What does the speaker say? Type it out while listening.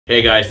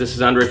Hey guys, this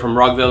is Andre from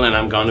Rockville and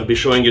I'm gonna be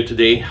showing you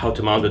today how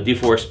to mount the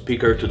D4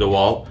 speaker to the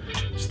wall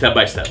step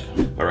by step.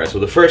 Alright, so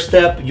the first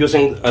step,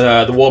 using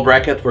the wall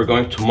bracket, we're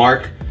going to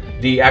mark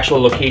the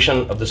actual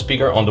location of the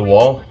speaker on the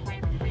wall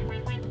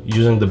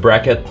using the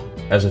bracket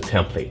as a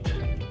template.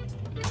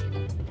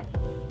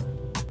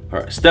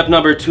 Alright, step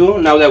number 2,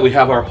 now that we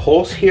have our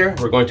holes here,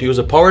 we're going to use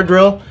a power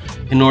drill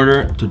in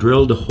order to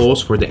drill the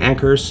holes for the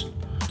anchors.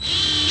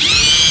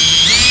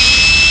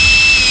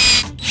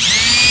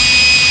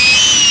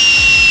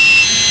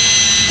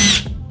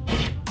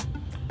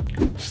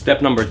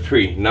 Step number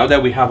 3, now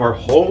that we have our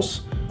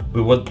holes,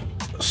 we would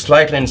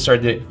slightly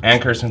insert the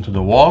anchors into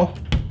the wall.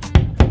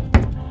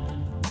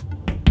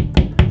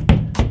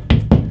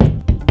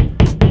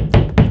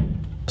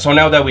 So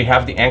now that we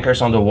have the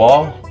anchors on the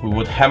wall, we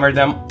would hammer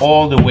them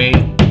all the way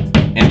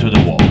into the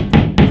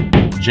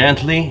wall.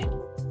 Gently.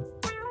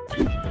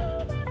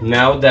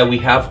 Now that we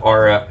have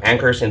our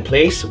anchors in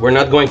place, we're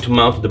not going to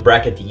mount the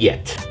bracket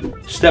yet.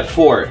 Step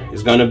 4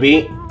 is going to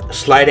be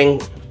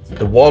sliding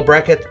the wall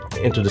bracket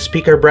into the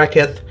speaker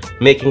bracket,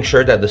 making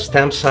sure that the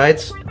stamp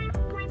sides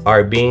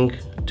are being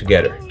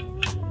together.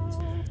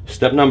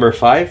 Step number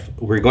 5,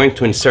 we're going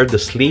to insert the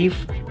sleeve,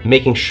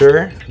 making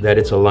sure that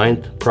it's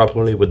aligned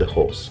properly with the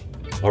holes.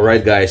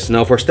 Alright guys,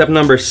 now for step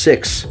number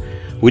 6,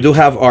 we do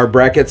have our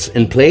brackets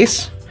in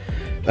place.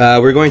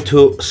 We're going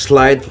to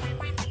slide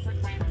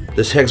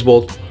this hex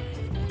bolt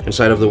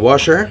inside of the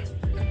washer.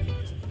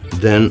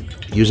 Then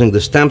using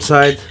the stamp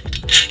side,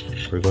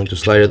 we're going to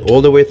slide it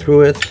all the way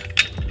through it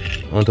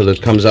until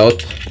it comes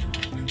out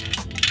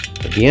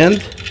at the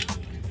end.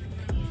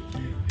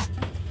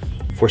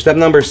 For step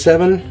number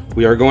 7,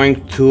 we are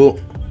going to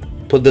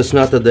put this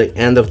nut at the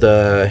end of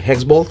the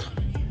hex bolt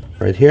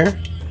right here,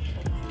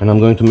 and I'm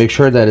going to make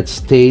sure that it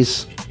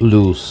stays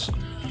loose.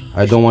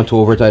 I don't want to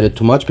over tighten it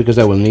too much because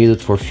I will need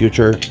it for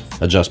future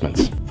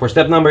adjustments. For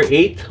step number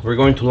 8, we're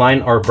going to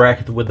line our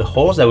bracket with the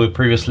holes that we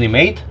previously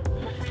made,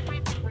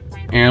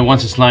 and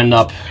once it's lined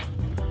up,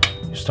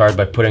 you start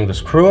by putting the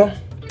screw,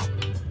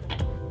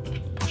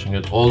 pushing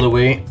it all the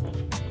way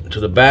to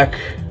the back.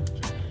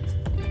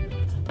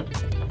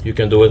 You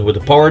can do it with a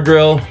power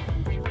drill,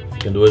 you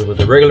can do it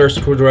with a regular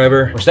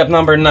screwdriver. For step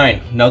number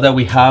 9, now that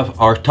we have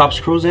our top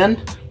screws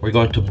in, we're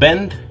going to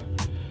bend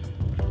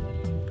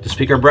the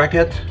speaker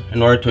bracket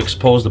in order to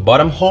expose the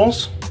bottom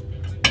holes,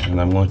 and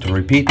I'm going to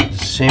repeat the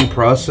same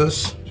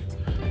process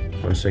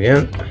once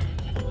again.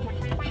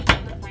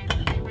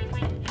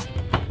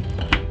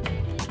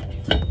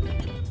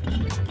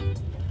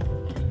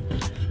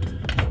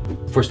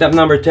 For step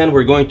number 10,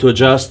 we're going to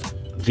adjust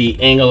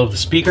the angle of the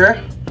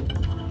speaker,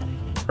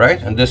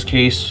 right? In this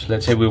case,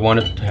 let's say we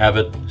wanted to have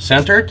it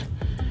centered.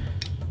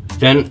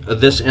 Then at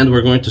this end,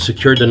 we're going to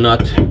secure the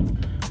nut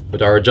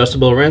with our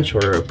adjustable wrench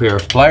or a pair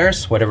of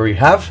pliers, whatever you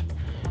have.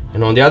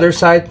 And on the other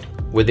side,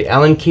 with the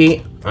Allen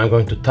key, I'm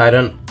going to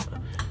tighten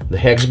the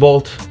hex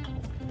bolt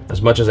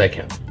as much as I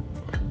can.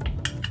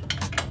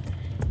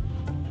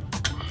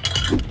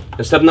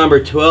 In step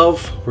number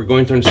 12, we're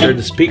going to insert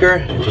the speaker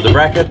into the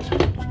bracket.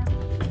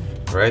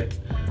 Right,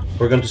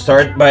 we're going to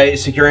start by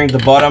securing the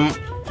bottom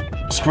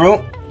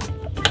screw.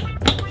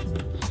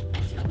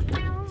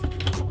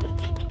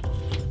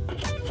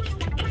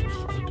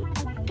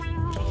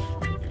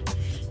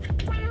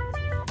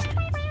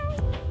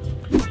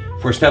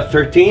 For step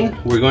 13,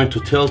 we're going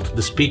to tilt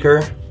the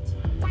speaker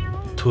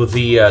to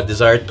the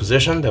desired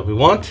position that we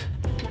want.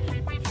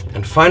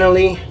 And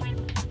finally,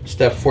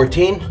 step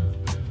 14,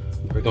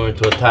 we're going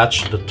to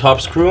attach the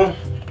top screw.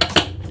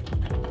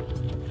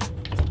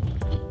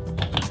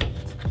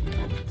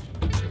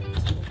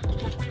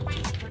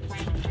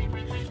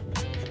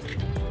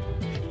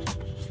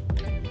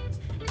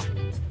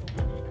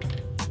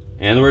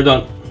 And we're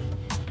done.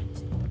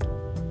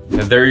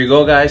 And there you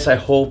go guys, I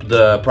hope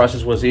the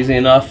process was easy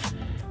enough.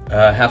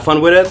 Have fun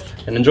with it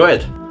and enjoy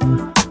it.